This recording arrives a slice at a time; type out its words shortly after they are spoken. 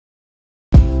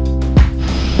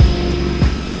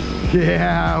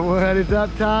Yeah, what is up,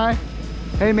 Ty?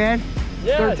 Hey, man.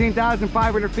 Yes.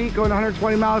 13,500 feet, going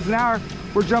 120 miles an hour.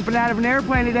 We're jumping out of an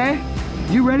airplane today.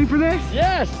 You ready for this?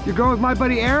 Yes. You're going with my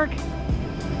buddy Eric?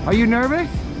 Are you nervous?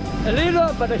 A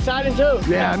little, but exciting too.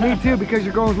 Yeah, me too, because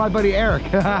you're going with my buddy Eric.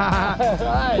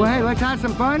 Right. Well, hey, let's have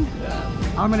some fun.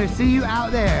 Yeah. I'm gonna see you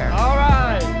out there. All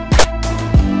right.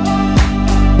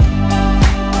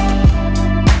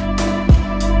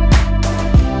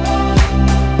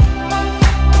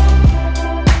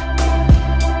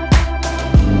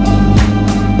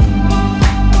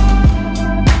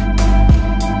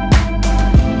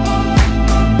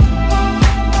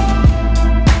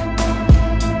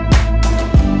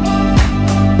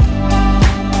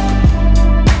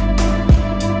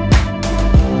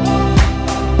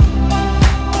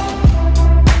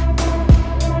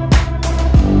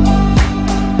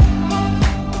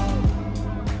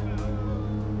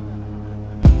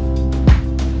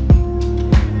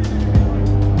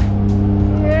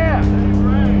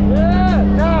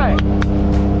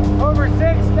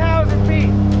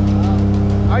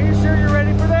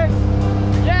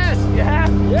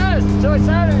 So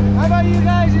excited. How about you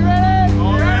guys? You ready?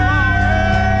 All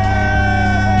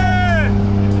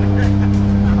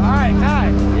right, Ty.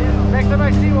 Yeah. Next time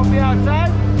I see you, we'll be outside.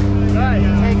 Right.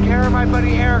 Take care of my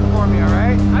buddy Eric for me, all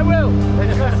right? I will.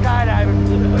 Let's go skydiving.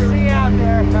 We'll see you out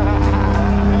there.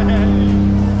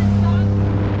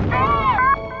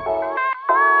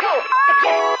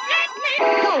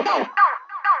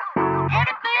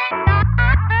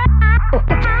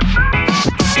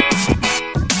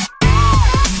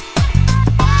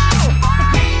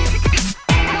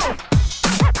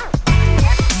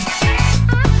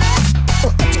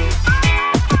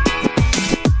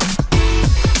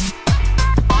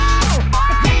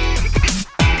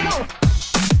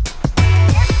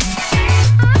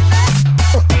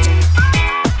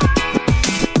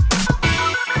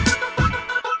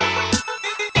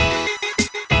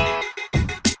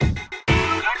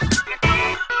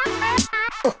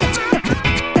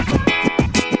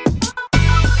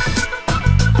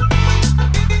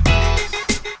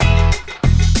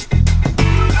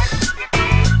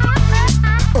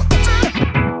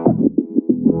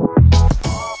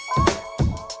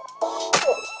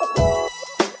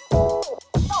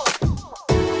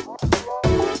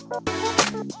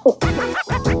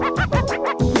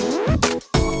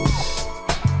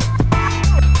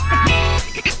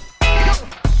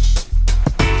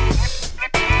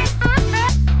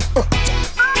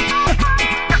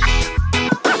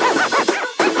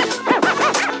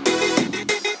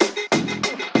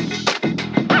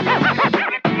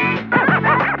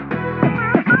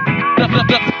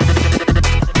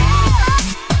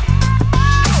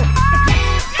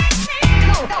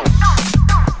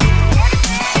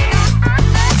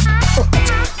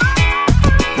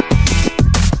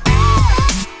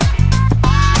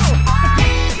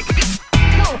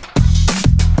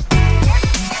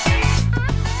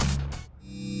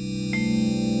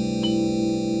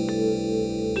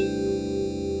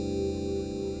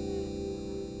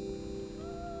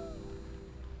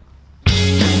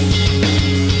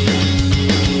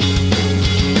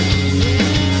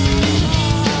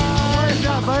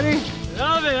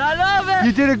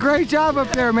 You did a great job up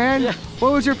there, man. Yeah.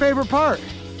 What was your favorite part?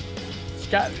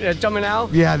 Jumping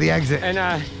out. Yeah, the exit.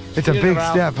 And it's a big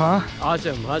step, huh?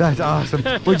 Awesome. That's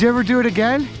awesome. Would you ever do it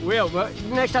again? Will. But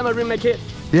next time I bring my kid.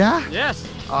 Yeah? Yes.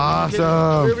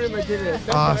 Awesome. We'll bring my kid.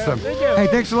 Awesome. Thank you. Hey,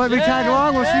 thanks for letting me tag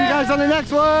along. We'll see you guys on the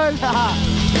next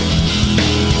one.